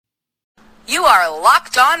You are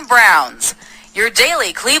Locked On Browns, your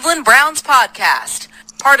daily Cleveland Browns podcast,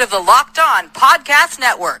 part of the Locked On Podcast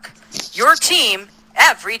Network, your team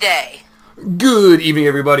every day. Good evening,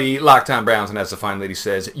 everybody. Locked On Browns, and as the fine lady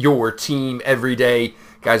says, your team every day.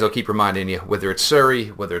 Guys, I'll keep reminding you, whether it's Siri,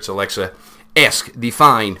 whether it's Alexa, ask the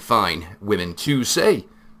fine women to say,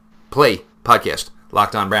 play podcast,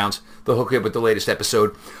 Locked On Browns. They'll hook you up with the latest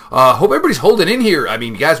episode. Hope everybody's holding in here. I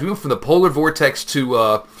mean, guys, we went from the polar vortex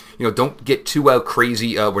to, don't get too out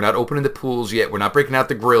crazy. We're not opening the pools yet. We're not breaking out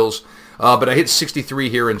the grills. But I hit 63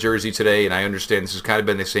 here in Jersey today, and I understand this has kind of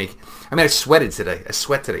been the same. I mean, I sweated today.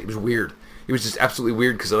 It was weird. It was just absolutely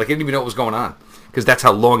weird because I didn't even know what was going on, because that's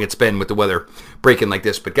how long it's been with the weather breaking like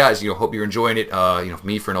this. But guys, hope you're enjoying it. For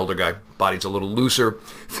me, for an older guy, body's a little looser,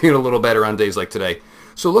 feeling a little better on days like today.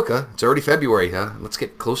 So look, it's already February. Let's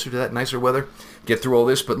get closer to that nicer weather, get through all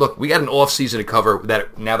this. But look, we got an off season to cover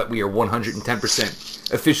that now that we are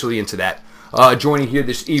 110% officially into that. Joining here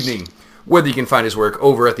this evening, whether you can find his work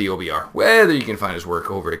over at the OBR, whether you can find his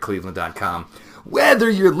work over at Cleveland.com, whether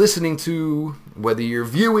you're listening to, whether you're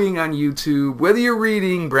viewing on YouTube, whether you're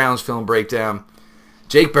reading Browns Film Breakdown,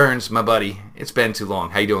 Jake Burns, my buddy. It's been too long.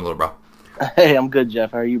 How you doing, little bro? Hey, I'm good,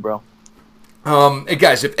 Jeff. How are you, bro? Hey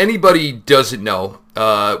guys, if anybody doesn't know,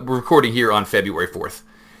 we're recording here on February 4th.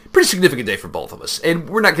 Pretty significant day for both of us. And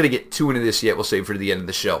we're not going to get too into this yet. We'll save it for the end of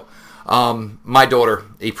the show. My daughter,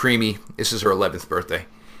 a preemie, this is her 11th birthday.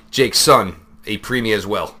 Jake's son, a preemie as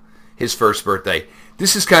well, his first birthday.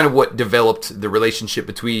 This is kind of what developed the relationship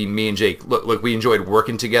between me and Jake. Look, we enjoyed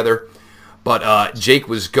working together, but Jake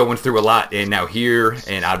was going through a lot, and now here,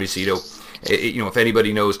 and obviously, if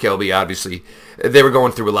anybody knows Kelby, obviously, they were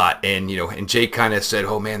going through a lot, and Jake kind of said,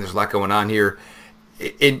 oh man, there's a lot going on here,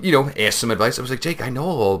 and, asked some advice. I was like, Jake, I know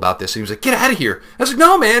all about this. And he was like, get out of here. I was like,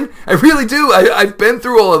 no, man, I really do. I've been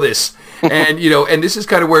through all of this, and, and this is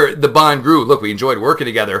kind of where the bond grew. Look, we enjoyed working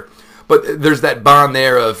together, but there's that bond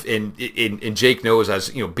there of, and Jake knows as,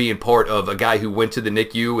 being part of a guy who went to the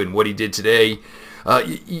NICU and what he did today.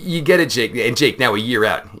 You get it, Jake. And Jake, now a year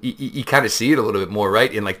out, you kind of see it a little bit more,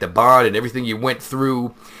 right? In the bond and everything you went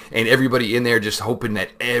through, and everybody in there just hoping that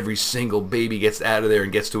every single baby gets out of there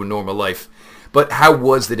and gets to a normal life. But how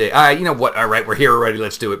was the day? You know what? All right, we're here already.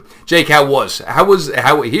 Let's do it. Jake, how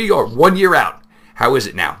here you are, 1 year out. How is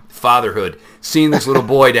it now? Fatherhood, seeing this little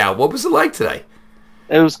boy now. What was it like today?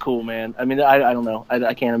 It was cool, man. I mean, I don't know.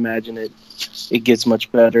 I can't imagine it gets much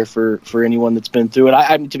better for anyone that's been through it.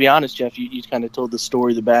 I mean, to be honest, Jeff, you kind of told the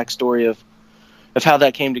backstory of how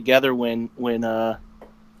that came together when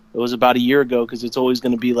it was about a year ago, because it's always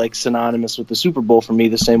going to be synonymous with the Super Bowl for me,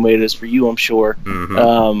 the same way it is for you, I'm sure.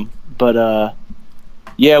 Mm-hmm.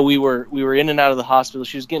 Yeah, we were in and out of the hospital.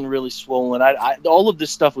 She was getting really swollen. All of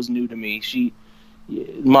this stuff was new to me.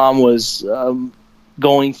 Mom was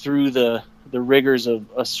going through the rigors of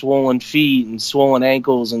swollen feet and swollen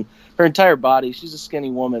ankles and her entire body. She's a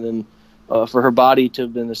skinny woman, and for her body to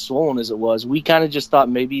have been as swollen as it was, we kind of just thought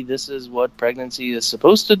maybe this is what pregnancy is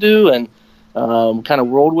supposed to do, and kind of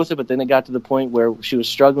rolled with it. But then it got to the point where she was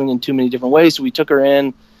struggling in too many different ways, so we took her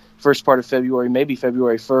in first part of February, maybe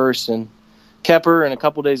February 1st, and kept her, and a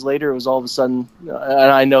couple days later it was all of a sudden, and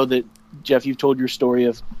I know that, Jeff, you've told your story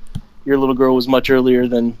of your little girl was much earlier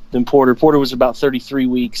than Porter. Porter was about 33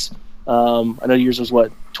 weeks. I know yours was,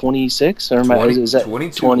 what, 26? Or 20, is that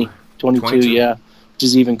 22. 22, yeah, which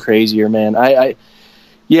is even crazier, man.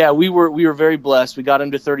 Yeah, we were very blessed. We got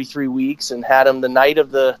him to 33 weeks and had him the night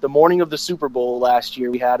of the morning of the Super Bowl last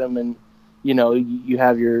year. We had him, and you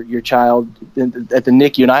have your child at the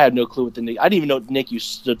NICU, and I had no clue what the NICU. I didn't even know what NICU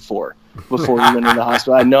stood for before we went into the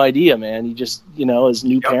hospital. I had no idea, man. You just, as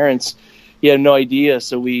new parents, you had no idea.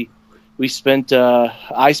 So I spent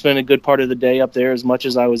a good part of the day up there, as much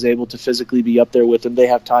as I was able to physically be up there with them. They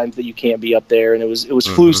have times that you can't be up there, and it was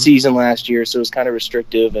mm-hmm. flu season last year, so it was kind of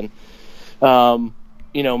restrictive. And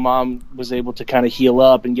Mom was able to kind of heal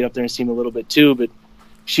up and get up there and see him a little bit too, but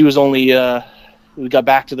she was only we got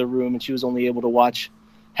back to the room, and she was only able to watch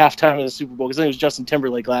halftime of the Super Bowl, because I think it was Justin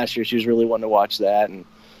Timberlake last year. She was really wanting to watch that, and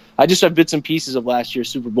I just have bits and pieces of last year's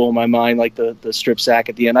Super Bowl in my mind, like the strip sack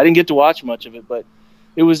at the end. I didn't get to watch much of it, but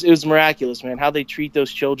it was miraculous, man, how they treat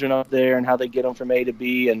those children up there and how they get them from A to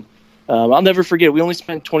B. And I'll never forget, we only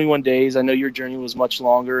spent 21 days. I know your journey was much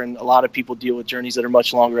longer, and a lot of people deal with journeys that are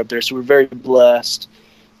much longer up there. So we're very blessed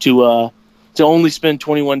to only spend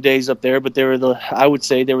 21 days up there, but I would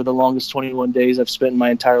say they were the longest 21 days I've spent in my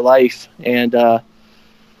entire life. And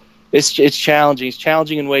it's challenging. It's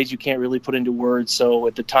challenging in ways you can't really put into words. So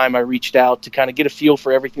at the time I reached out to kind of get a feel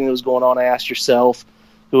for everything that was going on. I asked yourself,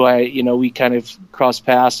 who we kind of crossed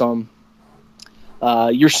paths on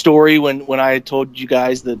your story when I had told you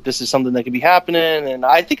guys that this is something that could be happening. And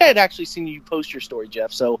I think I had actually seen you post your story,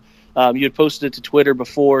 Jeff. So you had posted it to Twitter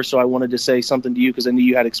before, so I wanted to say something to you because I knew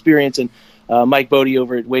you had experience. And Mike Bodie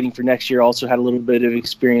over at Waiting for Next Year also had a little bit of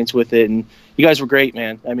experience with it. And you guys were great,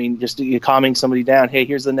 man. I mean, just calming somebody down. Hey,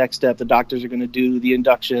 here's the next step. The doctors are going to do the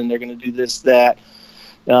induction. They're going to do this, that.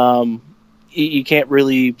 You can't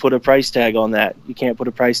really put a price tag on that. You can't put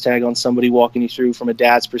a price tag on somebody walking you through from a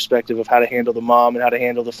dad's perspective of how to handle the mom and how to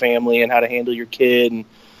handle the family and how to handle your kid. And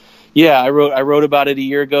yeah, I wrote about it a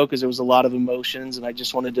year ago because there was a lot of emotions, and I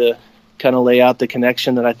just wanted to kind of lay out the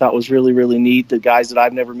connection that I thought was really, really neat. The guys that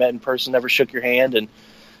I've never met in person, never shook your hand, and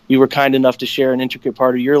you were kind enough to share an intricate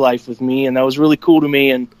part of your life with me, and that was really cool to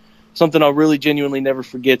me and something I'll really genuinely never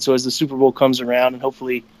forget. So as the Super Bowl comes around, and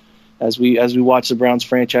hopefully as we watch the Browns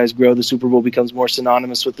franchise grow, the Super Bowl becomes more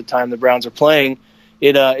synonymous with the time the Browns are playing.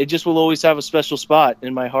 It just will always have a special spot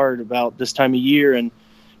in my heart about this time of year. And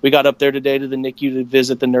we got up there today to the NICU to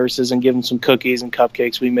visit the nurses and give them some cookies and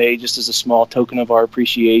cupcakes we made just as a small token of our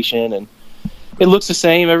appreciation. And it looks the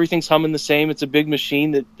same. Everything's humming the same. It's a big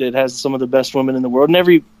machine that has some of the best women in the world. And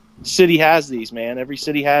every city has these, man. Every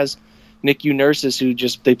city has NICU nurses who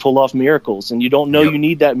they pull off miracles, and you don't know you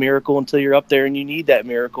need that miracle until you're up there and you need that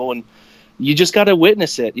miracle, and you just got to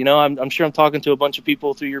witness it. You know, I'm sure I'm talking to a bunch of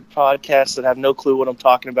people through your podcast that have no clue what I'm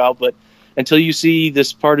talking about, but until you see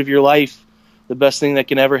this part of your life, the best thing that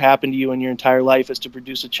can ever happen to you in your entire life is to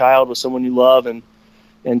produce a child with someone you love and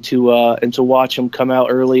to watch them come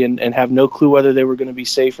out early and have no clue whether they were going to be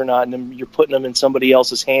safe or not, and then you're putting them in somebody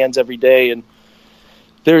else's hands every day, and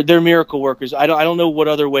they're miracle workers. I don't know what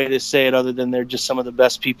other way to say it other than they're just some of the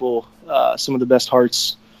best people, some of the best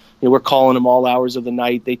hearts. You know, we're calling them all hours of the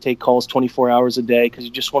night. They take calls 24 hours a day because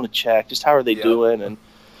you just want to check, just how are they doing. And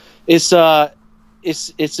it's a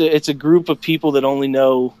group of people that only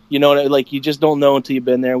know, you know, like you just don't know until you've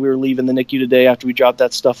been there. We were leaving the NICU today after we dropped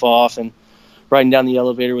that stuff off and riding down the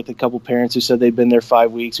elevator with a couple parents who said they've been there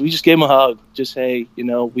 5 weeks. We just gave them a hug. Just, hey, you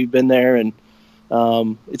know, we've been there, and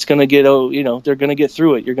it's going to get, you know, they're going to get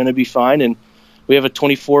through it. You're going to be fine. And we have a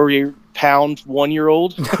 24-pound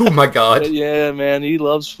 1-year-old. Oh my God. Yeah, man. He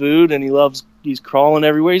loves food and he's crawling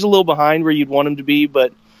everywhere. He's a little behind where you'd want him to be,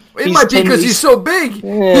 but it might be because he's so big.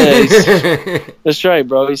 Yeah, that's right,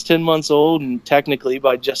 bro. He's 10 months old and technically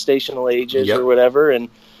by gestational ages or whatever.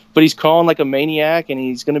 But he's crawling like a maniac, and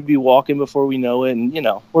he's going to be walking before we know it. And, you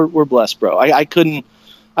know, we're blessed, bro. I couldn't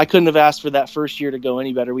have asked for that first year to go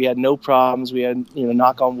any better. We had no problems. We had, you know,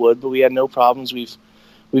 knock on wood, but we had no problems.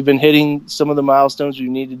 We've been hitting some of the milestones we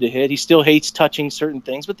needed to hit. He still hates touching certain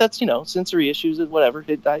things, but that's, you know, sensory issues and whatever.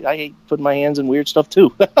 I hate putting my hands in weird stuff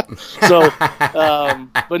too. So,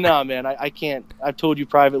 but no, man, I can't. I've told you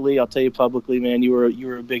privately. I'll tell you publicly, man. You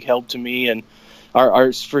were a big help to me, and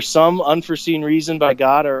our for some unforeseen reason by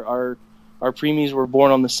God, our preemies were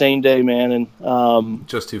born on the same day, man, and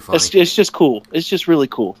just too funny. It's just cool. It's just really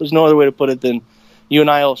cool. There's no other way to put it than you and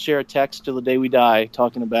I will share a text till the day we die,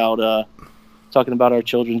 talking about our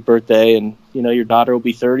children's birthday, and you know, your daughter will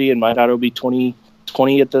be 30 and my daughter will be 20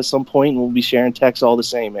 at some point, and we'll be sharing texts all the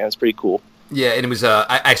same, man. It's pretty cool. Yeah, and it was,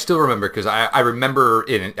 I still remember, because I remember,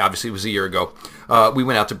 obviously it was a year ago, we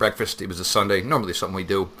went out to breakfast. It was a Sunday, normally something we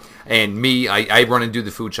do, and I run and do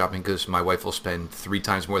the food shopping because my wife will spend 3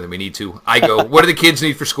 times more than we need to. I go, what do the kids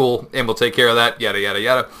need for school, and we'll take care of that, yada, yada,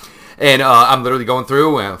 yada. And I'm literally going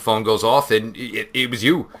through, and phone goes off, and it was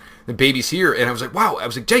you. The baby's here, and I was like, wow. I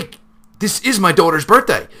was like, Jake, this is my daughter's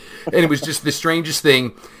birthday. And it was just the strangest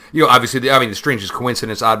thing. You know, obviously, the strangest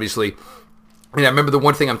coincidence, obviously. And I remember the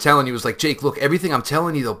one thing I'm telling you was like, Jake, look, everything I'm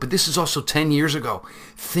telling you, though, but this is also 10 years ago.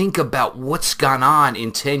 Think about what's gone on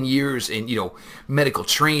in 10 years in, you know, medical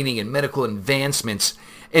training and medical advancements.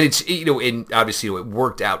 And it's, you know, and obviously, you know, it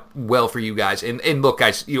worked out well for you guys. And look,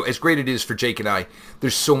 guys, you know, as great it is for Jake and I,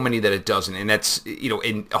 there's so many that it doesn't. And that's, you know,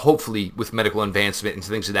 and hopefully with medical advancement and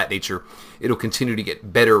things of that nature, it'll continue to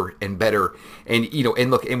get better and better. And, you know, and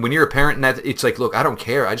look, and when you're a parent, and that, it's like, look, I don't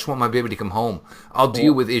care. I just want my baby to come home. I'll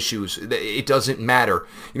deal with issues. It doesn't matter.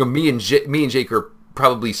 You know, me and Jake are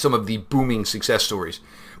probably some of the booming success stories.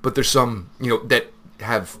 But there's some, you know, that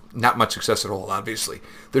have not much success at all, obviously.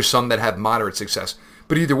 There's some that have moderate success.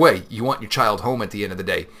 But either way, you want your child home at the end of the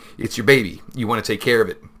day. It's your baby. You want to take care of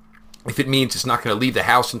it. If it means it's not going to leave the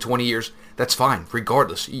house in 20 years, that's fine.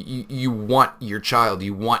 Regardless, you want your child.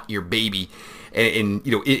 You want your baby. And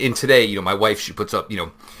you know, in today, you know, my wife, she puts up, you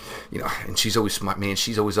know, and she's always smart, man.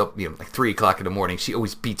 She's always up, like 3 o'clock in the morning. She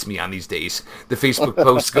always beats me on these days. The Facebook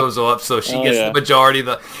post goes up, so she gets the majority of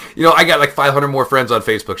the, I got like 500 more friends on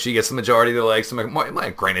Facebook. She gets the majority of the likes. I'm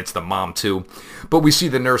like, granted, it's the mom too, but we see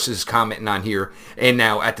the nurses commenting on here. And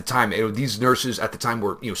now at the time, these nurses at the time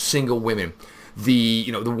were, single women. The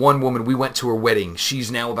one woman, we went to her wedding. She's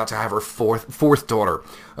now about to have her fourth daughter.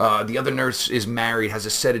 The other nurse is married, has a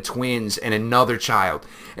set of twins and another child.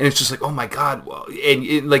 And it's just like, oh my God.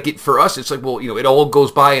 And for us, it's like, well, it all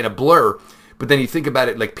goes by in a blur. But then you think about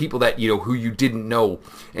it, like people that, who you didn't know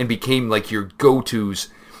and became like your go-tos.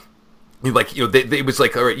 It was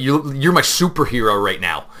like, all right, you're my superhero right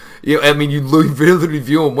now. You literally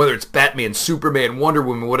view them, whether it's Batman, Superman, Wonder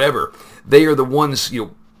Woman, whatever. They are the ones,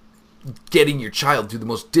 getting your child through the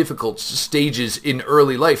most difficult stages in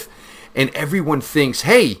early life. And everyone thinks,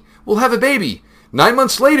 hey, we'll have a baby. 9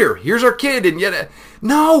 months later, here's our kid. And yet,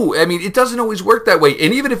 no, it doesn't always work that way.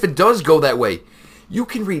 And even if it does go that way, you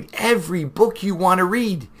can read every book you want to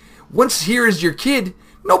read. Once here is your kid,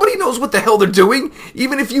 nobody knows what the hell they're doing.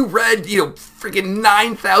 Even if you read, freaking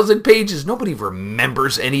 9,000 pages, nobody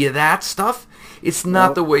remembers any of that stuff. It's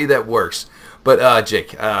not the way that works. But, Jake,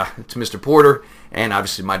 to Mr. Porter, and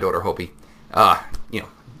obviously my daughter, Hopi, you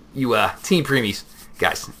Team Preemies,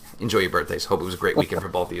 guys, enjoy your birthdays. Hope it was a great weekend for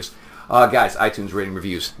both of you. Guys, iTunes rating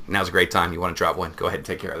reviews. Now's a great time. You want to drop one, go ahead and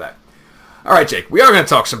take care of that. All right, Jake, we are going to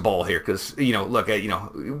talk some ball here because, look,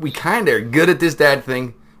 we kind of are good at this dad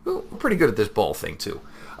thing. We're pretty good at this ball thing, too.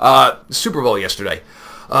 Super Bowl yesterday.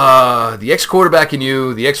 The ex-quarterback and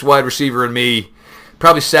you, the ex-wide receiver and me,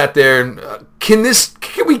 probably sat there and, can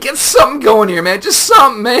we get something going here, man? Just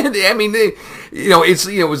something, man.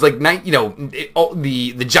 It was like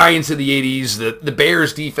the Giants of the 80s, the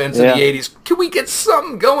Bears defense of the 80s. Can we get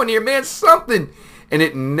something going here, man? Something. And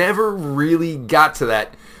it never really got to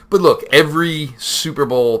that. But look, every Super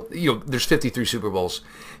Bowl, there's 53 Super Bowls.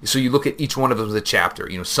 So you look at each one of them as a chapter.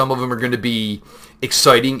 Some of them are going to be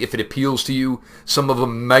exciting if it appeals to you. Some of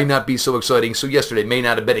them might not be so exciting. So yesterday may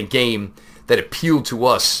not have been a game that appealed to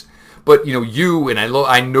us. But, you, and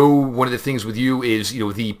I know one of the things with you is,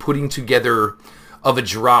 the putting together of a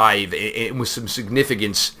drive and with some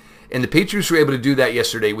significance. And the Patriots were able to do that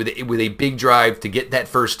yesterday with a big drive to get that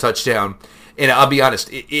first touchdown. And I'll be honest,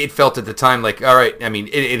 it felt at the time like, all right,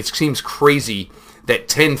 it seems crazy that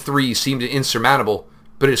 10-3 seemed insurmountable,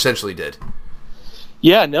 but it essentially did.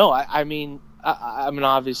 Yeah, no, I'm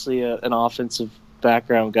obviously an offensive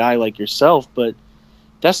background guy like yourself, but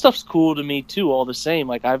that stuff's cool to me too, all the same.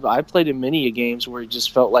 Like I've played in many games where it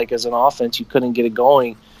just felt like as an offense you couldn't get it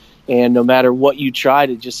going, and no matter what you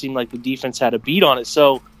tried, it just seemed like the defense had a beat on it.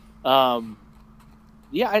 So, I'm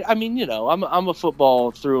a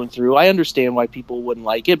football through and through. I understand why people wouldn't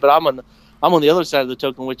like it, but I'm on the other side of the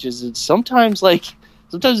token, which is sometimes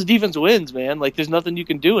the defense wins, man. Like there's nothing you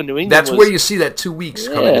can do in New England. That's where you see that 2 weeks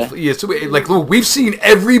coming. Yeah, look, we've seen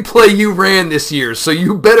every play you ran this year, so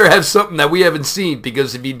you better have something that we haven't seen,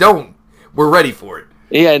 because if you don't, we're ready for it.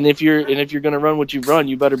 Yeah, and if you're going to run what you've run,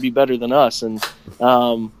 you better be better than us. And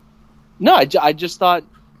I just thought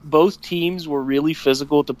both teams were really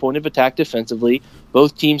physical at the point of attack defensively.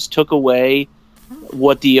 Both teams took away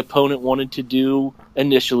what the opponent wanted to do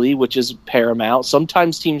initially, which is paramount.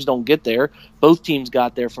 Sometimes teams don't get there. Both teams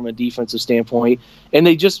got there from a defensive standpoint, and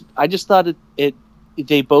I just thought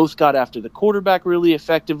they both got after the quarterback really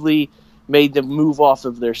effectively, made them move off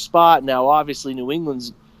of their spot. Now, obviously, New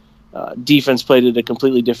England's defense played at a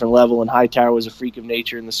completely different level, and Hightower was a freak of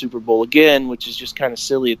nature in the Super Bowl again, which is just kind of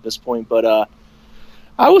silly at this point. But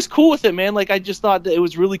I was cool with it, man. Like I just thought that it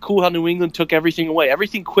was really cool how New England took everything away,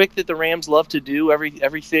 everything quick that the Rams love to do,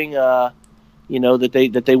 everything that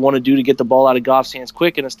they want to do to get the ball out of Goff's hands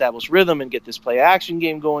quick and establish rhythm and get this play action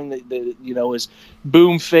game going. That is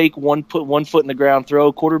boom, fake, one foot in the ground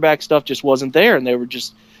throw. Quarterback stuff just wasn't there, and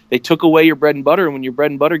they took away your bread and butter. And when your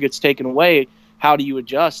bread and butter gets taken away, how do you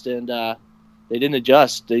adjust? And they didn't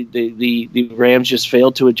adjust. The Rams just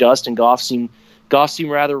failed to adjust, and Goff seemed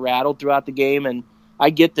rather rattled throughout the game. And I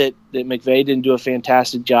get that McVay didn't do a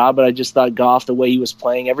fantastic job, but I just thought Goff, the way he was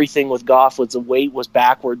playing, everything with Goff was the weight was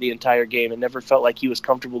backward the entire game. It never felt like he was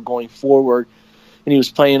comfortable going forward, and he was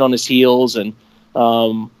playing on his heels. And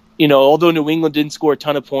although New England didn't score a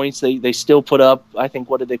ton of points, they still put up, I think,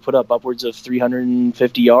 what did they put up? Upwards of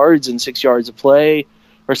 350 yards and 6 yards of play.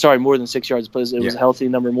 Or sorry, more than 6 yards of play. It was a healthy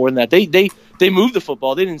number more than that. They moved the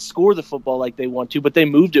football. They didn't score the football like they want to, but they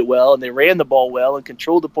moved it well, and they ran the ball well and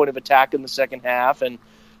controlled the point of attack in the second half. And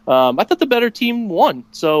I thought the better team won.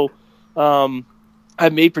 So I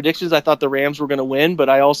made predictions. I thought the Rams were going to win, but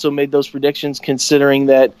I also made those predictions considering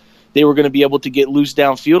that they were going to be able to get loose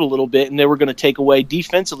downfield a little bit, and they were going to take away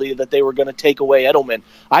defensively, that they were going to take away Edelman.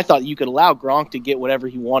 I thought you could allow Gronk to get whatever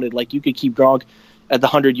he wanted. Like, you could keep Gronk at the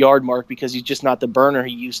 100-yard mark because he's just not the burner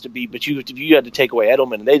he used to be. But you had to take away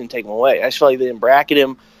Edelman, and they didn't take him away. I just felt like they didn't bracket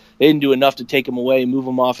him. They didn't do enough to take him away and move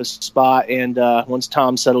him off his spot. And once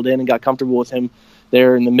Tom settled in and got comfortable with him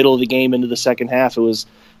there in the middle of the game into the second half, it was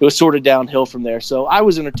sort of downhill from there. So I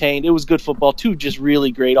was entertained. It was good football. Two just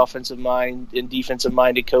really great offensive mind and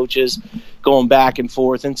defensive-minded coaches going back and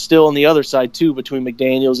forth. And still on the other side, too, between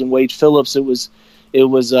McDaniels and Wade Phillips, it was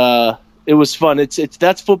fun.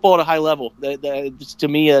 That's football at a high level. To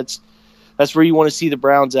me, that's where you want to see the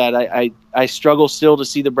Browns at. I struggle still to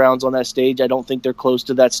see the Browns on that stage. I don't think they're close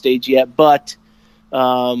to that stage yet, but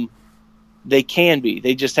they can be.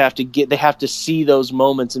 They just have to see those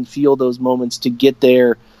moments and feel those moments to get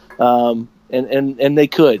there, and they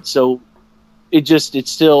could. So it's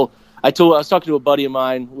still. I was talking to a buddy of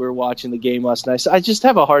mine. We were watching the game last night. So I just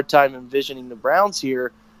have a hard time envisioning the Browns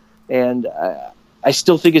here, and I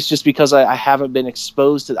still think it's just because I haven't been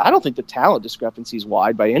exposed to. I don't think the talent discrepancy is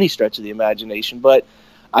wide by any stretch of the imagination, but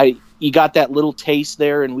you got that little taste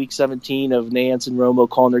there in Week 17 of Nance and Romo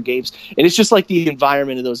calling their games, and it's just like the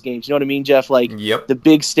environment of those games. You know what I mean, Jeff? Like the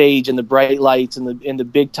big stage and the bright lights and the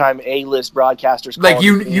big time A-list broadcasters. Like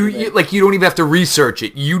you don't even have to research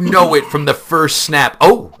it. You know it from the first snap.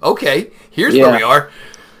 Oh, okay. Here's where we are.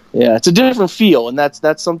 Yeah, it's a different feel, and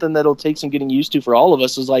that's something that'll take some getting used to for all of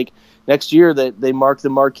us. Is like next year that they mark the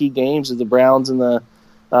marquee games of the Browns and the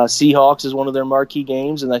Seahawks is one of their marquee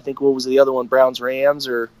games, and I think what was the other one, Browns-Rams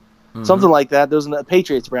or something like that. Those are the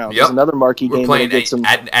Patriots-Browns. Yep. There's another marquee game. We're playing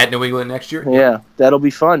at New England next year. Yeah, that'll be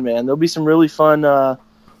fun, man. There'll be some really fun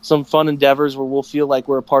endeavors where we'll feel like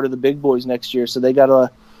we're a part of the big boys next year. So they got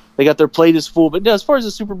their plate is full. But as far as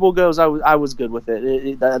the Super Bowl goes, I was good with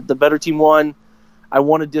it. The better team won. I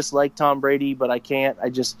want to dislike Tom Brady, but I can't.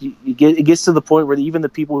 It gets to the point where even the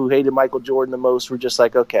people who hated Michael Jordan the most were just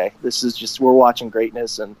like, okay, this is just, we're watching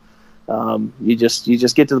greatness, and you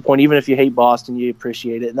just get to the point. Even if you hate Boston, you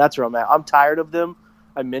appreciate it, and that's where I'm at. I'm tired of them.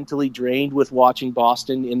 I'm mentally drained with watching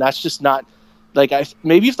Boston, and that's just not like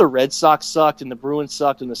maybe if the Red Sox sucked and the Bruins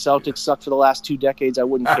sucked and the Celtics sucked for the last 2 decades, I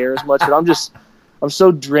wouldn't care as much. But I'm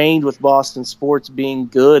so drained with Boston sports being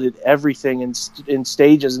good at everything in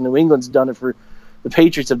stages, and New England's done it for. The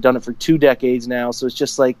Patriots have done it for 2 decades now, so it's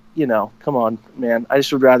just like, come on, man. I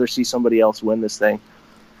just would rather see somebody else win this thing.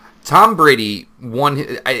 Tom Brady won.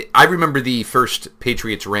 I remember the first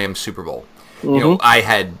Patriots-Rams Super Bowl. Mm-hmm. I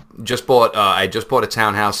had just bought a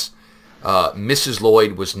townhouse. Mrs.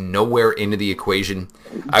 Lloyd was nowhere into the equation.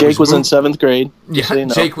 Jake was in 7th grade. Yeah, so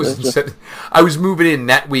Jake was in 7th. I was moving in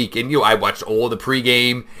that week, and I watched all the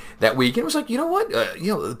pregame that week, and it was like, you know what?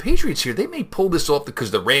 The Patriots here, they may pull this off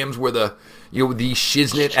because the Rams were the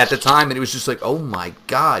shiznit at the time, and it was just like, oh my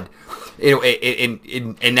God,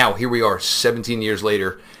 and now here we are, 17 years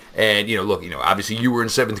later, and look, obviously you were in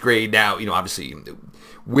 7th grade now, obviously.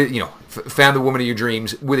 With found the woman of your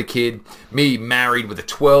dreams with a kid. Me married with a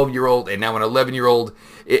 12-year-old and now an 11-year-old.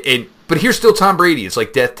 But here's still Tom Brady. It's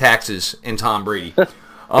like death, taxes, and Tom Brady.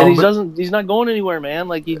 And he's not going anywhere, man.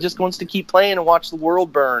 Like, he just wants to keep playing and watch the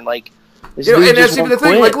world burn. Like, and that's even the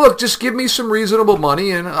thing. Like, look, just give me some reasonable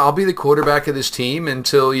money and I'll be the quarterback of this team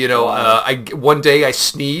until one day I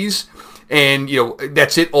sneeze and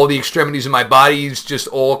that's it. All the extremities of my body is just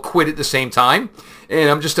all quit at the same time. And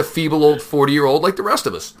I'm just a feeble old 40-year-old like the rest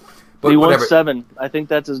of us. But he won 7. I think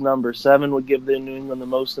that's his number. 7 would give the New England the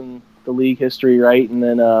most in the league history, right? And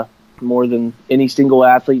then more than any single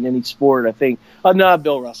athlete in any sport, I think. No,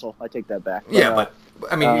 Bill Russell. I take that back. But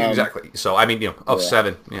I mean, exactly. So, I mean,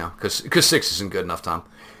 7, because 6 isn't good enough, Tom.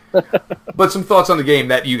 But some thoughts on the game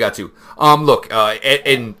that you got to. Look,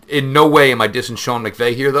 in no way am I dissing Sean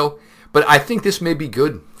McVay here, though. But I think this may be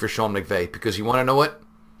good for Sean McVay because you want to know what?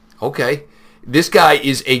 Okay. This guy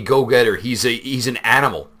is a go-getter. He's an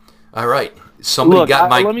animal. All right. Somebody got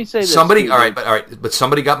my. Let me say this. Somebody. All right. But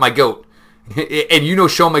somebody got my goat.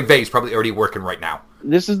 And Sean McVay is probably already working right now.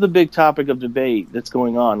 This is the big topic of debate that's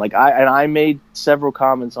going on. Like I made several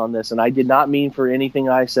comments on this, and I did not mean for anything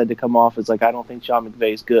I said to come off as like I don't think Sean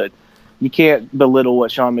McVay is good. You can't belittle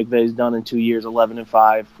what Sean McVay's done in 2 years,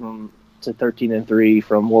 11-5 to 13-3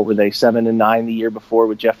 from what were they 7-9 the year before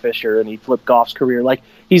with Jeff Fisher, and he flipped Goff's career. Like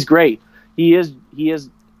he's great. He is.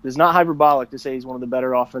 It's not hyperbolic to say he's one of the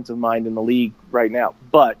better offensive mind in the league right now,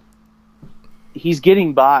 but he's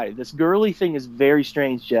getting by. This Gurley thing is very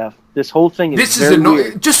strange, Jeff. This whole thing is. This is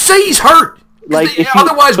annoying. Just say he's hurt.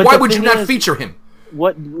 Otherwise, why would you not feature him?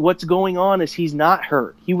 What's going on is he's not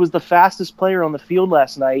hurt. He was the fastest player on the field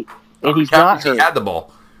last night, and he's not hurt. He had the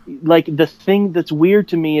ball. like the thing that's weird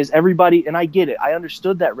to me is everybody, and I get it. I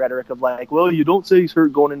understood that rhetoric of like, well, you don't say he's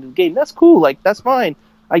hurt going into the game. That's cool. Like, that's fine.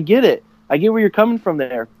 I get it. I get where you're coming from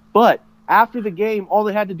there. But after the game, all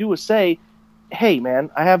they had to do was say, hey, man,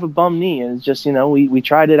 I have a bum knee. And it's just, we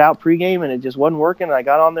tried it out pregame and it just wasn't working. And I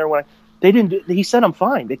got on there he said, I'm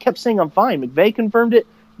fine. They kept saying I'm fine. McVay confirmed it.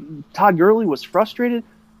 Todd Gurley was frustrated.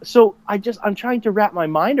 So I'm trying to wrap my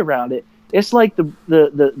mind around it. It's like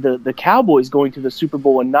the Cowboys going to the Super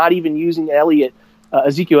Bowl and not even using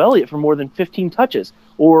Ezekiel Elliott for more than 15 touches,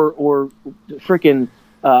 or freaking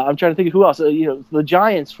I'm trying to think of who else. The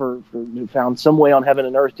Giants found some way on heaven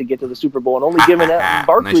and earth to get to the Super Bowl and only giving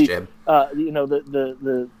Barkley, nice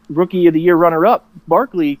the Rookie of the Year runner-up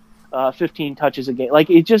Barkley 15 touches a game. Like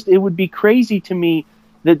it would be crazy to me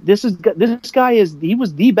that this guy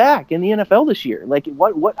was the back in the NFL this year. Like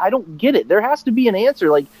what I don't get it. There has to be an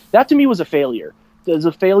answer. Like that to me was a failure. It was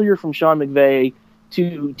a failure from Sean McVay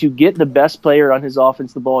to get the best player on his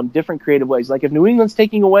offense the ball in different creative ways. Like if New England's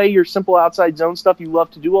taking away your simple outside zone stuff you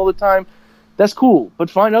love to do all the time, that's cool. But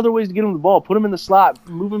find other ways to get him the ball. Put him in the slot.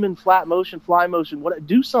 Move him in flat motion, fly motion.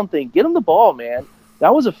 Do something. Get him the ball, man.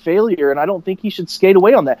 That was a failure, and I don't think he should skate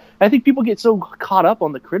away on that. I think people get so caught up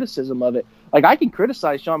on the criticism of it. Like, I can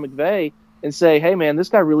criticize Sean McVay and say, hey, man, this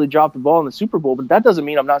guy really dropped the ball in the Super Bowl, but that doesn't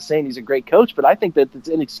mean I'm not saying he's a great coach, but I think that it's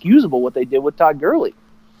inexcusable what they did with Todd Gurley.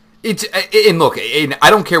 And look, and I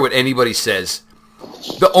don't care what anybody says.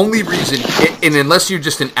 The only reason, and unless you're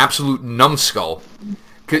just an absolute numbskull,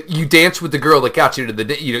 you dance with the girl that got you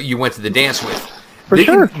to you went to the dance with.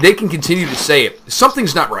 They can continue to say it.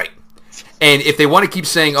 Something's not right. And if they want to keep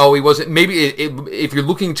saying, oh, he wasn't, maybe if you're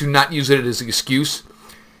looking to not use it as an excuse,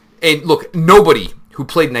 and look, nobody who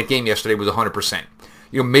played in that game yesterday was 100%.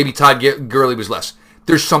 Maybe Todd Gurley was less.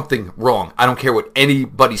 There's something wrong. I don't care what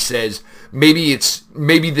anybody says. Maybe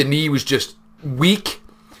the knee was just weak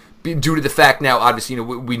due to the fact now, obviously,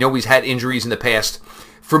 we know he's had injuries in the past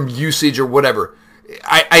from usage or whatever.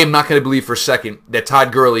 I am not going to believe for a second that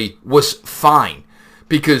Todd Gurley was fine,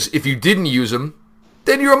 because if you didn't use him,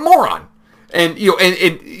 then you're a moron. And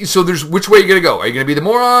and so there's which way you're gonna go. Are you gonna be the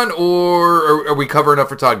moron, or are we covering up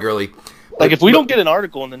for Todd Gurley? Like if we don't get an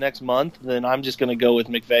article in the next month, then I'm just gonna go with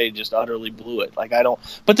McVay just utterly blew it. Like I don't.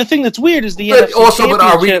 But the thing that's weird is the NFC Championship. But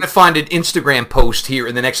are we gonna find an Instagram post here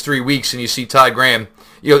in the next 3 weeks and you see Todd Gurley,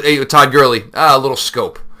 a little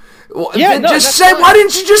scope? Well, yeah, just say. Fine. Why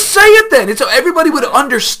didn't you just say it then? So everybody would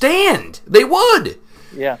understand. They would.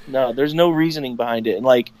 Yeah, no, there's no reasoning behind it, and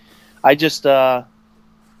like I just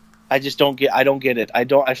don't get. I don't get it.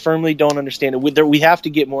 I firmly don't understand it. We have to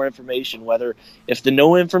get more information. Whether if the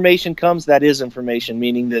no information comes, that is information,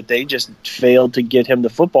 meaning that they just failed to get him the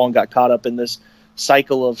football and got caught up in this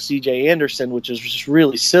cycle of C.J. Anderson, which is just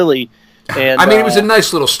really silly. And it was a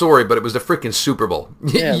nice little story, but it was the freaking Super Bowl.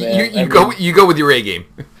 Yeah, man. You go with your A game.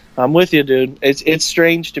 I'm with you, dude. It's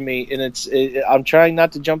strange to me, and I'm trying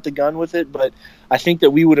not to jump the gun with it, but I think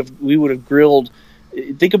that we would have grilled.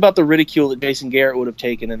 Think about the ridicule that Jason Garrett would have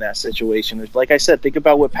taken in that situation. Like I said, think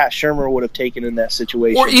about what Pat Shurmur would have taken in that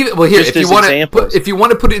situation. Or even if you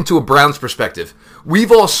want to put it into a Browns perspective,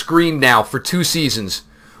 we've all screamed now for 2 seasons.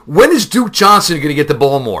 When is Duke Johnson going to get the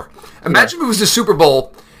ball more? Imagine if it was the Super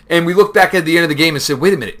Bowl and we look back at the end of the game and said,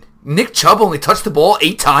 "Wait a minute, Nick Chubb only touched the ball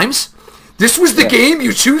 8 times. This was the game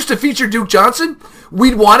you choose to feature Duke Johnson."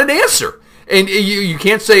 We'd want an answer. And you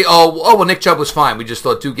can't say, well, Nick Chubb was fine. We just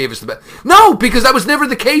thought Duke gave us the best. No, because that was never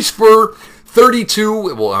the case for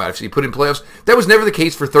 32. Well, actually, put in playoffs. That was never the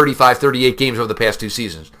case for 35, 38 games over the past 2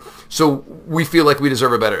 seasons. So we feel like we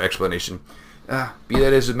deserve a better explanation. Be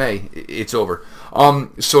that as it may, it's over.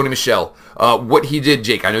 Sony Michel, what he did,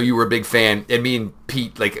 Jake, I know you were a big fan. And me and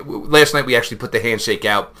Pete, last night we actually put the handshake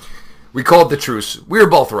out. We called the truce. We were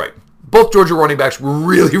both right. Both Georgia running backs were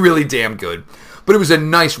really, really damn good. But it was a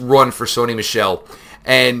nice run for Sony Michel.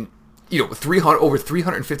 And, over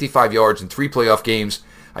 355 yards in 3 playoff games.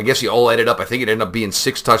 I guess you all added up. I think it ended up being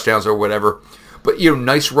 6 touchdowns or whatever. But,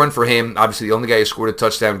 nice run for him. Obviously, the only guy who scored a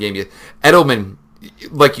touchdown game. Edelman,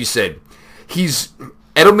 like you said,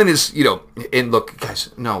 Edelman is, and look, guys,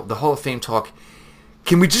 no, the Hall of Fame talk.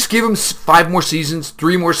 Can we just give him 5 more seasons,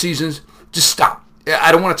 3 more seasons? Just stop.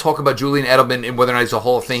 I don't want to talk about Julian Edelman and whether or not he's a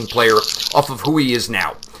Hall of Fame player off of who he is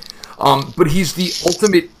now. But he's the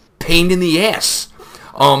ultimate pain in the ass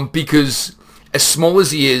because as small as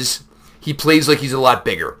he is, he plays like he's a lot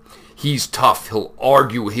bigger. He's tough. He'll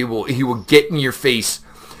argue. He will get in your face.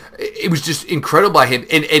 It was just incredible by him.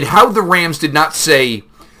 And how the Rams did not say,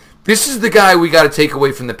 this is the guy we got to take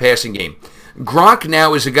away from the passing game. Gronk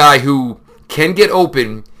now is a guy who can get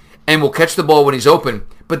open and will catch the ball when he's open,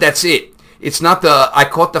 but that's it. It's not I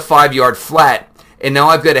caught the 5-yard flat and now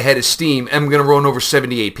I've got a head of steam, and I'm going to run over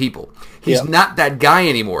 78 people. He's not that guy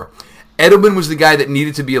anymore. Edelman was the guy that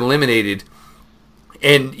needed to be eliminated,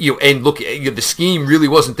 and look, the scheme really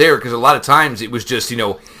wasn't there because a lot of times it was just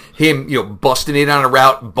him busting it on a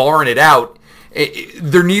route, barring it out.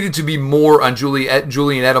 There needed to be more on Julian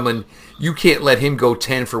Edelman. You can't let him go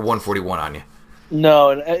 10 for 141 on you.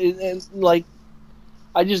 No, and like,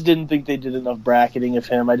 I just didn't think they did enough bracketing of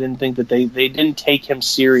him. I didn't think that they didn't take him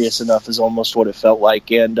serious enough is almost what it felt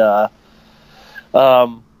like. And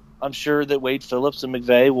I'm sure that Wade Phillips and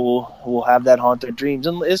McVay will have that haunt their dreams.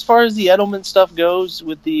 And as far as the Edelman stuff goes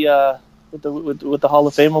with the Hall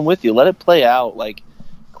of Fame, I'm with you. Let it play out. Like,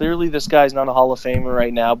 clearly this guy's not a Hall of Famer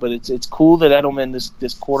right now, but it's cool that Edelman,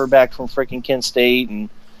 this quarterback from freaking Kent State, and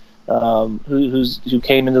who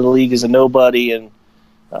came into the league as a nobody and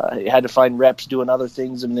had to find reps doing other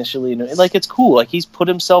things initially, and like, it's cool. Like, he's put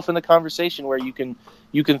himself in the conversation where you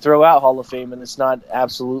can throw out Hall of Fame and it's not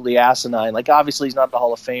absolutely asinine. Like, obviously he's not the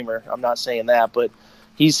Hall of Famer. I'm not saying that, but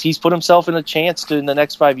he's put himself in a chance to, in the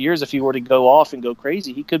next 5 years, if he were to go off and go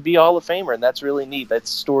crazy, he could be a Hall of Famer, and that's really neat.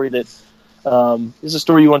 That's a story that is a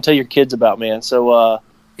story you want to tell your kids about, man. So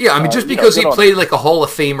yeah, I mean, just because he played like a Hall of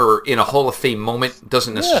Famer in a Hall of Fame moment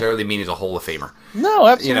doesn't necessarily mean he's a Hall of Famer. No,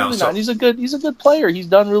 absolutely not. He's a good player. He's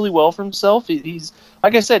done really well for himself. He's,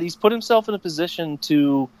 like I said, he's put himself in a position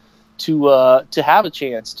to have a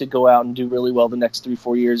chance to go out and do really well the next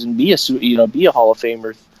 3-4 years and be a Hall of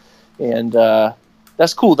Famer, and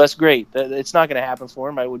that's cool. That's great. It's not going to happen for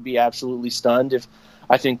him. I would be absolutely stunned if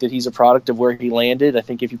I think that he's a product of where he landed. I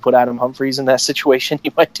think if you put Adam Humphries in that situation,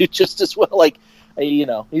 he might do just as well. Like,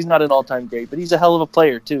 he's not an all-time great, but he's a hell of a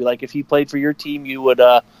player too. Like, if he played for your team, you would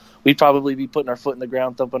we'd probably be putting our foot in the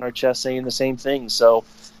ground, thumping our chest, saying the same thing. So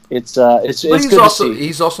it's good to see.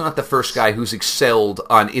 He's also not the first guy who's excelled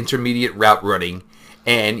on intermediate route running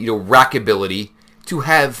and rackability to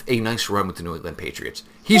have a nice run with the New England Patriots.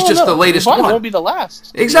 He's the latest one. Won't be the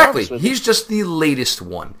last. Exactly. He's just the latest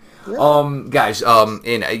one. Yeah. Guys,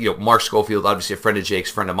 and Mark Schofield, obviously a friend of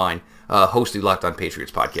Jake's, friend of mine, host of the Locked On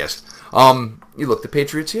Patriots podcast. You look, the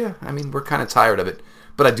Patriots, I mean, we're kind of tired of it,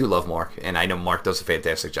 but I do love Mark, and I know Mark does a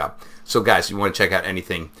fantastic job. So, guys, if you want to check out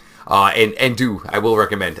anything, I will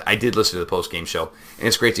recommend. I did listen to the post-game show, and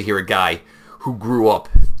it's great to hear a guy who grew up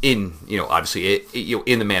in, obviously,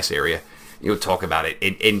 in the Mass area, talk about it,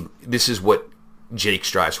 and this is what Jake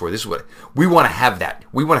strives for. This is what we want to have.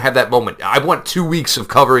 We want to have that moment. I want 2 weeks of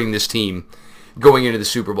covering this team going into the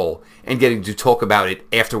Super Bowl and getting to talk about it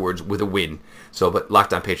afterwards with a win. So, but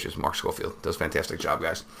Locked On Patriots, Mark Schofield does a fantastic job,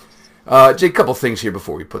 guys. Jake, a couple things here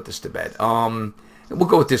before we put this to bed. We'll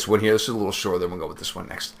go with this one here. This is a little shorter. Then we'll go with this one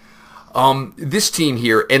next. This team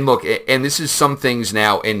here, and look, and this is some things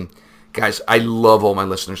now. And guys, I love all my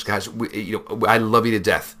listeners, guys. I love you to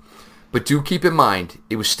death. But do keep in mind,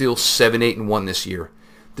 it was still 7-8-1 this year.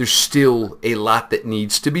 There's still a lot that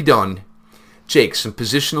needs to be done. Jake, some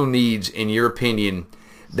positional needs, in your opinion,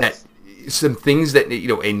 that some things that,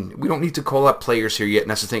 and we don't need to call out players here yet,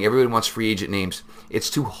 and that's the thing. Everyone wants free agent names. It's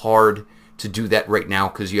too hard to do that right now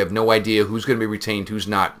because you have no idea who's going to be retained, who's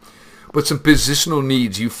not. But some positional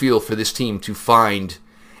needs you feel for this team to find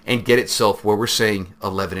and get itself where we're saying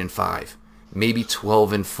 11-5, maybe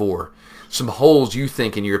 12-4. Some holes you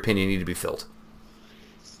think, in your opinion, need to be filled.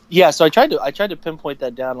 Yeah, so I tried to pinpoint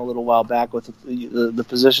that down a little while back with the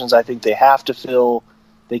positions I think they have to fill,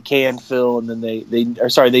 they can fill, and then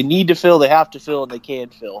they need to fill, they have to fill, and they can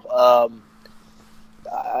fill.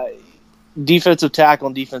 Defensive tackle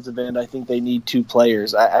and defensive end, I think they need 2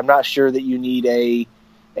 players. I'm not sure that you need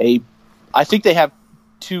I think they have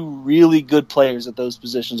 2 really good players at those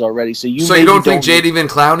positions already. So you don't think J.D. Van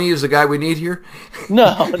Clowney is the guy we need here?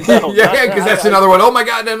 No. Yeah, because that's another one. Oh my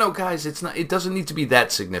God, no, guys, it's not. It doesn't need to be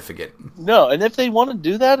that significant. No, and if they want to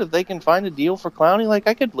do that, if they can find a deal for Clowney, like,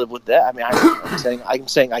 I could live with that. I mean, I'm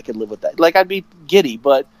saying I could live with that. Like, I'd be giddy,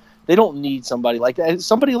 but they don't need somebody like that.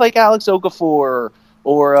 Somebody like Alex Okafor.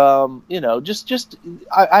 Or just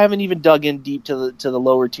I haven't even dug in deep to the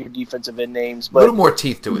lower tier defensive end names, but a little more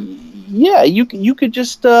teeth to it. Yeah, you could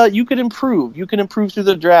just you could improve. You can improve through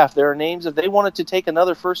the draft. There are names, if they wanted to take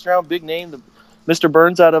another first round big name. Mr.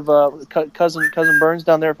 Burns out of cousin Burns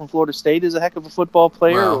down there from Florida State is a heck of a football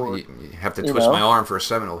player. Well, you have to twist my arm for a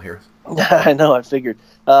Seminole here. I know. I figured.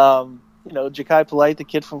 Ja'Kai Polite, the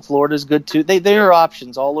kid from Florida, is good too. They are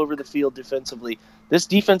options all over the field defensively. This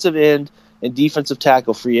defensive end and defensive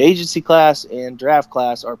tackle free agency class and draft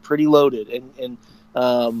class are pretty loaded,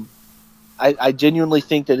 and I genuinely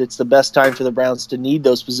think that it's the best time for the Browns to need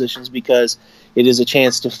those positions because it is a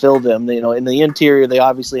chance to fill them. In the interior, they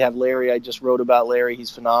obviously have Larry. I just wrote about Larry. He's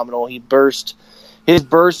phenomenal. He burst his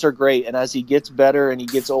bursts are great, and as he gets better and he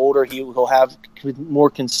gets older, he'll have more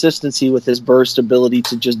consistency with his burst ability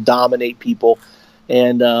to just dominate people.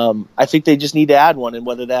 And I think they just need to add one, and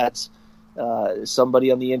whether that's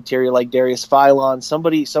somebody on the interior like Darius Philon,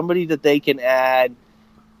 somebody that they can add.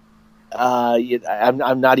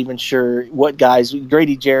 I'm not even sure what guys.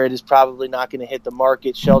 Grady Jarrett is probably not going to hit the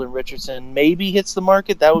market. Sheldon Richardson maybe hits the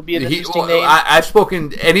market. That would be an interesting name. I've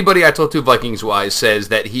spoken. Anybody I talked to Vikings wise says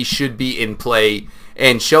that he should be in play.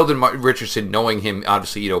 And Sheldon Richardson, knowing him,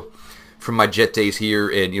 obviously, from my Jet days here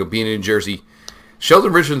and being in New Jersey,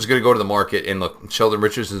 Sheldon Richardson's going to go to the market. And look, Sheldon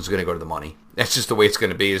Richardson's going to go to the money. That's just the way it's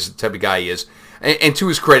going to be. It's the type of guy he is. And to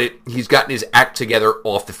his credit, he's gotten his act together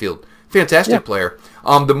off the field. Fantastic player.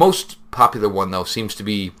 The most popular one, though, seems to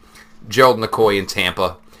be Gerald McCoy in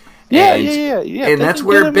Tampa. Yeah. And that's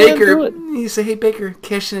where Baker, you say, hey, Baker,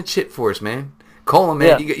 cash in a chip for us, man. Call him,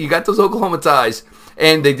 man. Yeah. You got those Oklahoma ties.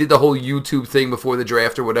 And they did the whole YouTube thing before the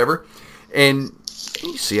draft or whatever. And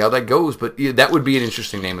you see how that goes. But that would be an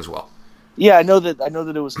interesting name as well. Yeah, I know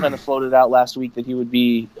that it was kind of floated out last week that he would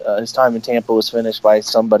be his time in Tampa was finished by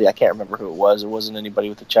somebody. I can't remember who it was. It wasn't anybody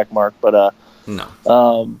with a check mark, but no.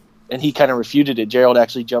 And he kind of refuted it. Gerald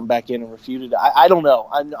actually jumped back in and refuted it. I don't know.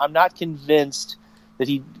 I'm not convinced that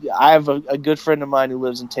he. I have a good friend of mine who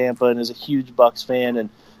lives in Tampa and is a huge Bucs fan and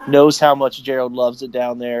knows how much Gerald loves it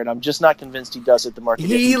down there. And I'm just not convinced he does hit the market.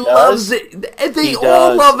 He loves it. They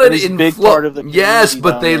all love it. It's a big part of the community.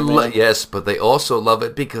 Yes, but they also love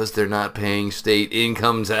it because they're not paying state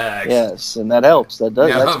income tax. Yes, and that helps. That does.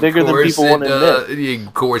 That's bigger than people want to admit.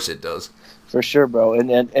 Of course, it does. For sure, bro. But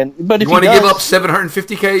if you want to give up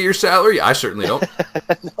 $750K of your salary, I certainly don't.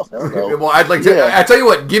 No. Well, I'd like to. Yeah. I tell you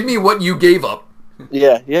what, give me what you gave up.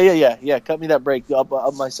 Yeah. Cut me that break up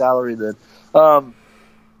my salary then.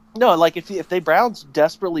 No, like if they Browns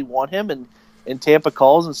desperately want him and Tampa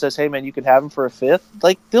calls and says, hey man, you can have him for a fifth,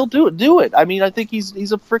 like they'll do it. I mean, I think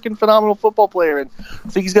he's a freaking phenomenal football player, and I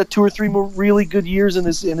think he's got 2 or 3 more really good years in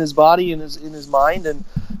his body and in his mind, and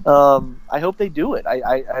I hope they do it.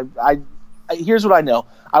 Here's what I know.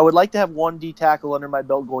 I would like to have 1 D tackle under my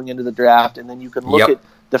belt going into the draft, and then you can look at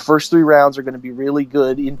the first 3 rounds are going to be really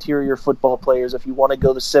good interior football players. If you want to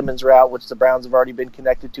go the Simmons route, which the Browns have already been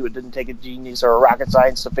connected to, it didn't take a genius or a rocket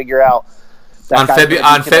science to figure out. On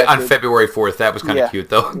February 4th, that was kind of cute,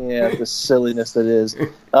 though. Yeah, the silliness that is.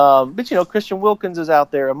 But, Christian Wilkins is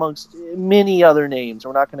out there amongst many other names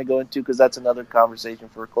we're not going to go into because that's another conversation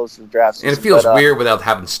for close to the draft season. And it feels weird without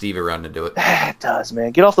having Steve around to do it. It does,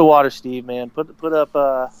 man. Get off the water, Steve, man. Put up,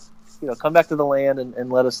 come back to the land and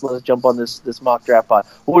let us jump on this mock draft pod.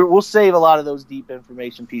 We'll save a lot of those deep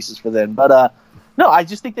information pieces for then. But, no, I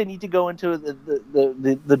just think they need to go into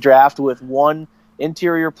the draft with 1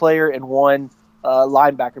 interior player and 1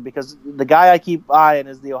 linebacker, because the guy I keep eyeing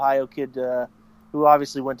is the Ohio kid who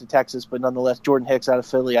obviously went to Texas, but nonetheless Jordan Hicks out of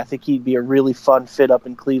Philly. I think he'd be a really fun fit up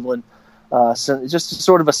in Cleveland. So just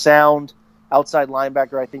sort of a sound outside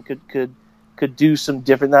linebacker. I think could do some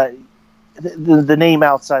different. The name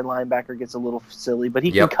outside linebacker gets a little silly, but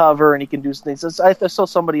he can cover and he can do things. I saw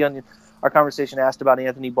somebody on our conversation asked about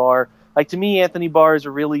Anthony Barr. Like, to me, Anthony Barr is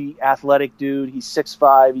a really athletic dude. He's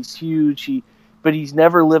 6'5", he's huge. But he's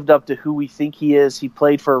never lived up to who we think he is. He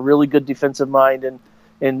played for a really good defensive mind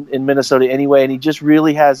in Minnesota anyway, and he just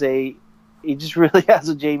really has a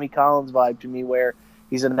Jamie Collins vibe to me, where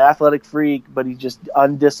he's an athletic freak, but he's just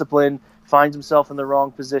undisciplined, finds himself in the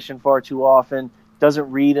wrong position far too often, doesn't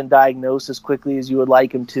read and diagnose as quickly as you would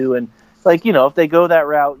like him to, and if they go that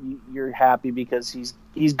route, you're happy because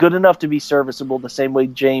he's good enough to be serviceable the same way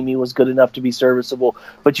Jamie was good enough to be serviceable.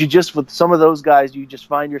 But with some of those guys, you just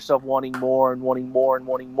find yourself wanting more and wanting more and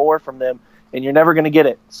wanting more from them, and you're never going to get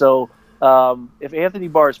it. So if Anthony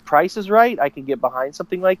Barr's price is right, I can get behind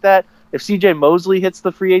something like that. If C.J. Mosley hits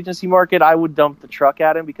the free agency market, I would dump the truck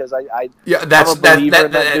at him because I'm a believer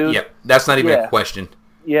in that dude. Yeah, that's not even a question.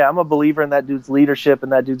 Yeah, I'm a believer in that dude's leadership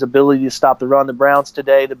and that dude's ability to stop the run. The Browns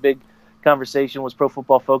today, the big conversation was Pro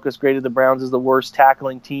Football Focus graded the Browns as the worst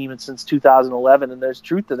tackling team since 2011, and there's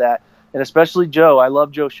truth to that. And especially Joe. I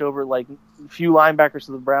love Joe Schobert, like few linebackers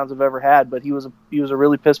the Browns have ever had, but he was a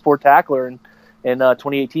really piss poor tackler in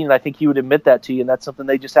 2018, and I think he would admit that to you. And that's something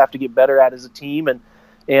they just have to get better at as a team.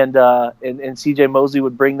 And C.J. Mosley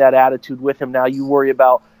would bring that attitude with him. Now you worry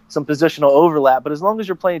about some positional overlap, but as long as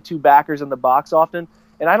you're playing 2 backers in the box often.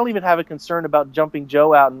 And I don't even have a concern about jumping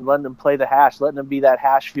Joe out and letting him play the hash, letting him be that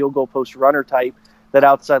hash field goal post runner type that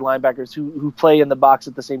outside linebackers who play in the box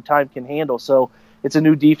at the same time can handle. So it's a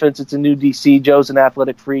new defense. It's a new DC. Joe's an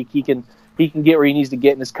athletic freak. He can get where he needs to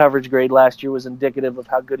get, and his coverage grade last year was indicative of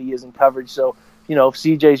how good he is in coverage. So if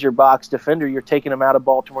CJ's your box defender, you're taking him out of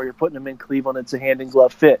Baltimore, you're putting him in Cleveland. It's a hand in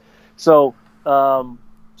glove fit. So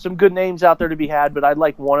some good names out there to be had, but I'd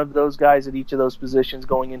like one of those guys at each of those positions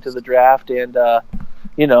going into the draft. And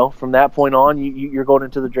from that point on, you're going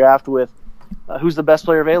into the draft with who's the best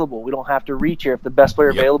player available. We don't have to reach here. If the best player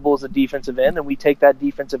available is a defensive end, then we take that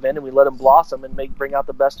defensive end and we let him blossom and bring out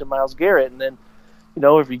the best in Myles Garrett. And then,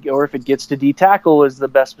 if it gets to D tackle is the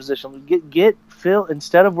best position, get Phil,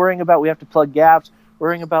 instead of worrying about we have to plug gaps,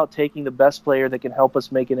 worrying about taking the best player that can help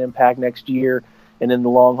us make an impact next year and in the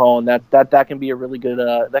long haul. And that can be a really good,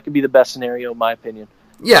 that could be the best scenario in my opinion.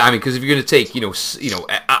 Yeah, I mean, because if you're going to take,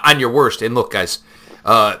 on your worst, and look, guys,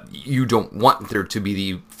 you don't want there to be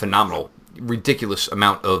the phenomenal, ridiculous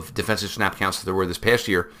amount of defensive snap counts that there were this past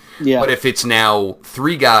year. Yeah. But if it's now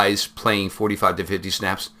 3 guys playing 45 to 50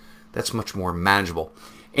 snaps, that's much more manageable.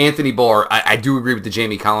 Anthony Barr, I do agree with the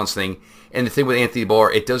Jamie Collins thing. And the thing with Anthony Barr,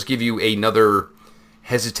 it does give you another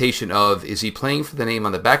hesitation of, is he playing for the name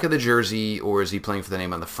on the back of the jersey or is he playing for the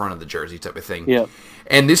name on the front of the jersey type of thing. Yeah.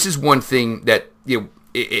 And this is one thing that,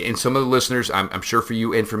 and some of the listeners, I'm sure for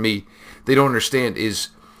you and for me, they don't understand is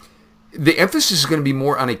the emphasis is going to be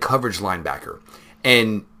more on a coverage linebacker.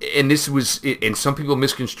 And this was, and some people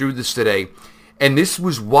misconstrued this today, and this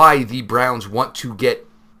was why the Browns want to get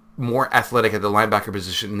more athletic at the linebacker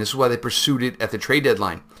position, and this is why they pursued it at the trade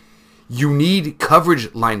deadline. You need coverage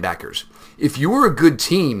linebackers. If you are a good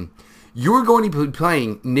team, you are going to be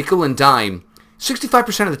playing nickel and dime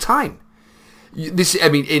 65% of the time.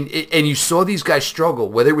 And you saw these guys struggle,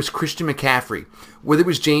 whether it was Christian McCaffrey, whether it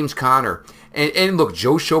was James Conner. And look,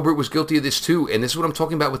 Joe Schobert was guilty of this too, and this is what I'm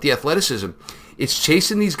talking about with the athleticism. It's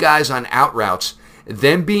chasing these guys on out routes,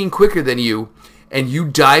 them being quicker than you, and you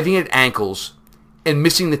diving at ankles and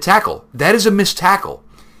missing the tackle. That is a missed tackle.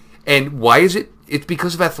 And why is it? It's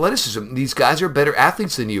because of athleticism. These guys are better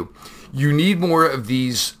athletes than you. You need more of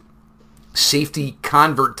these safety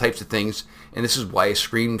convert types of things, and this is why I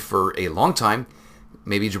screamed for a long time,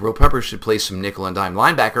 maybe Jabril Peppers should play some nickel and dime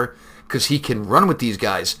linebacker because he can run with these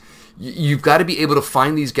guys. You've got to be able to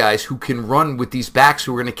find these guys who can run with these backs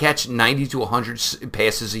who are going to catch 90 to 100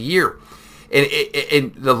 passes a year.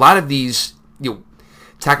 And a lot of these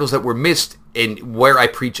tackles that were missed, and where I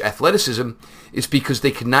preach athleticism, is because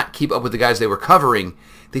they could not keep up with the guys they were covering.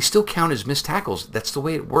 They still count as missed tackles. That's the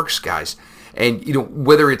way it works, guys. And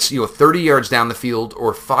whether it's 30 yards down the field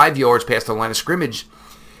or 5 yards past the line of scrimmage,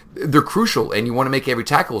 they're crucial, and you want to make every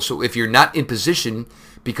tackle. So if you're not in position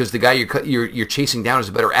because the guy you're chasing down is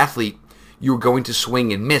a better athlete, you're going to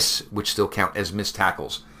swing and miss, which still count as missed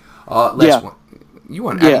tackles. Last one. You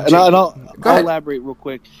want? Yeah, and I'll elaborate real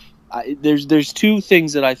quick. There's 2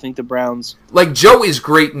 things that I think the Browns... Like, Joe is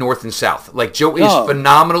great north and south. Like, Joe is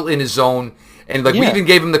phenomenal in his zone. And, we even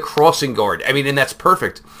gave him the crossing guard. I mean, and that's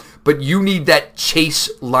perfect. But you need that chase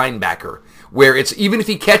linebacker where it's, even if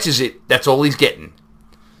he catches it, that's all he's getting.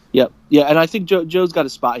 Yep. Yeah, and I think Joe's got a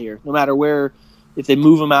spot here. No matter where, if they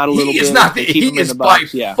move him out a little bit... He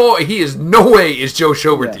is no way is Joe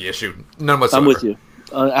Schobert the issue. None whatsoever. I'm with you.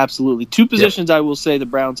 Absolutely. 2 positions I will say the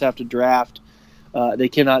Browns have to draft. They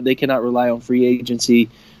cannot rely on free agency.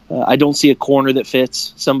 I don't see a corner that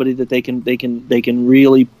fits, somebody that they can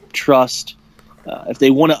really trust. If they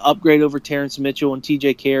want to upgrade over Terrence Mitchell and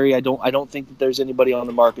TJ Carey, I don't think that there's anybody on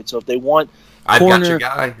the market. So if they want corner,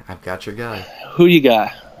 I've got your guy. Who you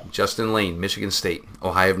got? Justin Lane, Michigan State,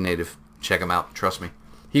 Ohio native. Check him out. Trust me.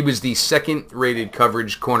 He was the 2nd-rated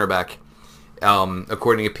coverage cornerback,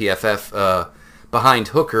 according to PFF, behind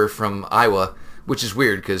Hooker from Iowa, which is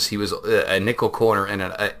weird because he was a nickel corner and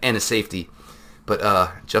a safety.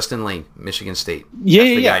 But Justin Lane, Michigan State.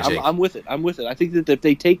 Yeah. I'm with it. I think that if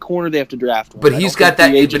they take corner, they have to draft one. But he's got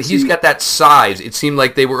that size. It seemed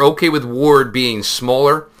like they were okay with Ward being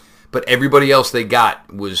smaller, but everybody else they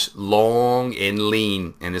got was long and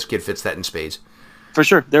lean, and this kid fits that in spades. For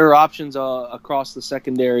sure, there are options across the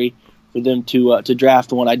secondary for them to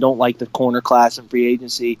draft one. I don't like the corner class in free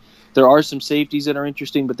agency. There are some safeties that are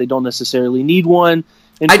interesting, but they don't necessarily need one.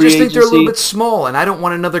 I just think they're a little bit small, and I don't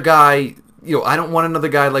want another guy. I don't want another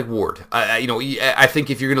guy like Ward. I think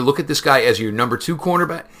if you're going to look at this guy as your number 2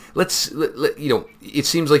 cornerback, it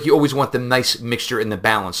seems like you always want the nice mixture and the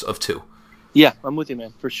balance of 2. Yeah, I'm with you,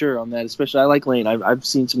 man, for sure on that. Especially, I like Lane. I've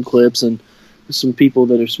seen some clips and some people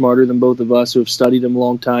that are smarter than both of us who have studied him a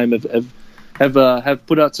long time have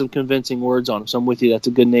put out some convincing words on him. So I'm with you. That's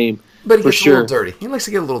a good name. But he gets a little dirty. He likes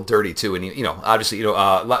to get a little dirty too, and obviously, a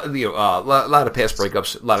lot of pass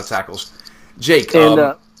breakups, a lot of tackles. Jake,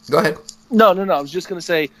 go ahead. No. I was just going to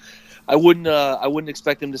say, I wouldn't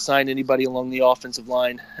expect him to sign anybody along the offensive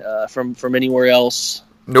line from anywhere else.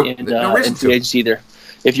 Nope. In free agency either.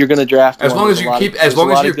 if you're going to draft, as long as you're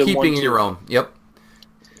keeping ones your own. Yep.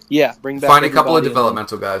 Yeah, bring back. Find a couple of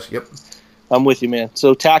developmental guys. Yep. I'm with you, man.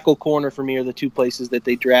 So tackle, corner for me are the two places that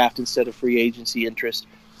they draft instead of free agency interest.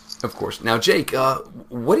 Of course. Now, Jake,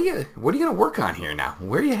 what are you going to work on here now?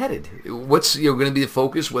 Where are you headed? What's going to be the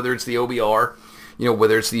focus? Whether it's the OBR,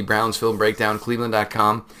 whether it's the Browns Film Breakdown,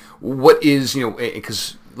 Cleveland.com. What is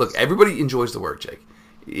because look, everybody enjoys the work, Jake.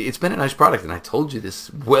 It's been a nice product, and I told you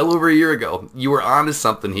this well over a year ago. You were onto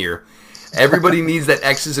something here. Everybody needs that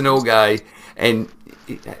X's and O guy, and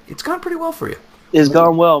it's gone pretty well for you. It's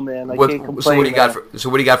gone well, man. I can't complain. So what do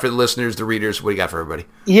you got for the listeners, the readers? What do you got for everybody?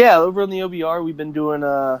 Yeah, over on the OBR, we've been doing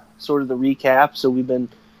sort of the recap. So we've been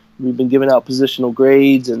giving out positional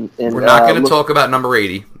grades, and we're not going to talk about number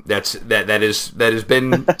 80. That has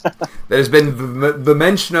been the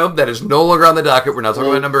mention of that is no longer on the docket. We're not talking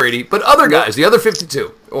about number 80, but other guys, the other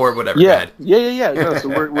 52 or whatever. Yeah. No, so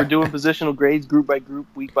we're doing positional grades, group by group,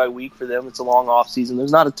 week by week for them. It's a long off season.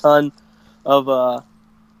 There's not a ton of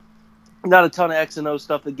X and O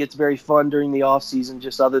stuff that gets very fun during the off season,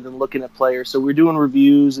 just other than looking at players. So we're doing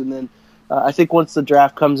reviews, and then I think once the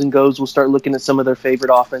draft comes and goes, we'll start looking at some of their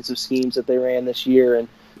favorite offensive schemes that they ran this year and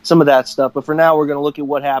some of that stuff. But for now, we're going to look at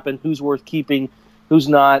what happened, who's worth keeping, who's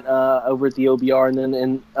not, over at the OBR. And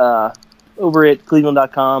then over at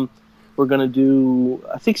Cleveland.com, we're going to do,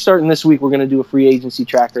 I think starting this week, we're going to do a free agency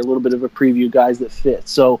tracker, a little bit of a preview, guys that fit.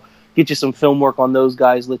 So get you some film work on those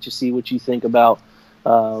guys, let you see what you think about,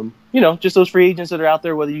 just those free agents that are out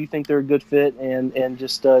there, whether you think they're a good fit, and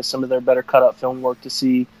just some of their better cut-up film work to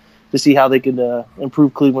see how they could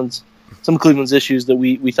improve some of Cleveland's issues that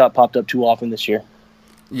we thought popped up too often this year.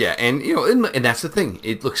 Yeah, and and that's the thing.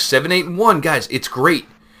 It looks 7-8-1, guys. It's great.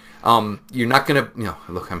 You're not gonna,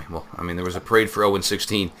 look. There was a parade for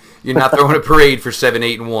 0-16. You're not throwing a parade for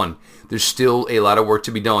 7-8-1. There's still a lot of work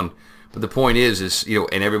to be done. But the point is,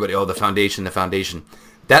 and everybody, the foundation.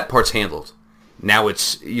 That part's handled. Now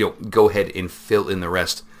it's, go ahead and fill in the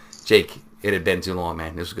rest. Jake, it had been too long,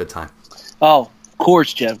 man. It was a good time. Oh, of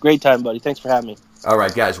course, Jeff. Great time, buddy. Thanks for having me. All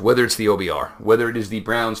right, guys, whether it's the OBR, whether it is the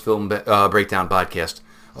Browns Film Breakdown podcast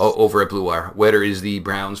over at Blue Wire, whether it is the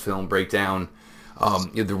Browns Film Breakdown,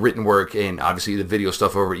 the written work, and obviously the video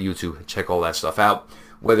stuff over at YouTube, check all that stuff out.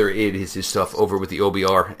 Whether it is his stuff over with the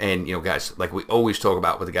OBR, and, guys, like we always talk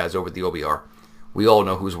about with the guys over at the OBR, we all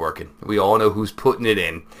know who's working. We all know who's putting it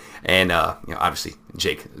in. And, obviously,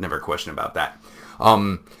 Jake, never a question about that.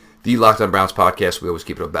 The Locked On Browns podcast, we always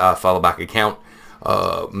keep it a follow-back account.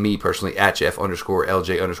 Me, personally, at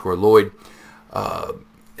Jeff_LJ_Lloyd.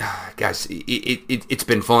 Guys, it's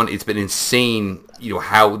been fun. It's been insane,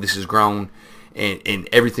 how this has grown and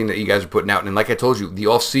everything that you guys are putting out. And like I told you, the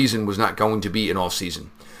off-season was not going to be an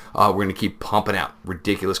off-season. We're going to keep pumping out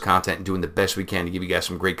ridiculous content and doing the best we can to give you guys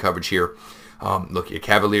some great coverage here. Look, your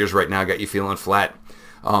Cavaliers right now got you feeling flat.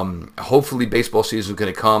 Hopefully baseball season is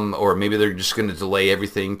going to come, or maybe they're just going to delay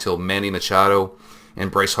everything till Manny Machado and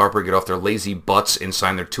Bryce Harper get off their lazy butts and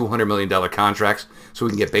sign their $200 million contracts so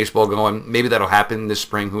we can get baseball going. Maybe that'll happen this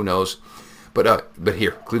spring. Who knows? But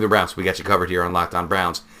here, Cleveland Browns, we got you covered here on Locked On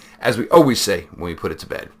Browns. As we always say when we put it to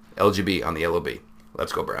bed, LGB on the LOB.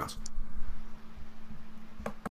 Let's go Browns.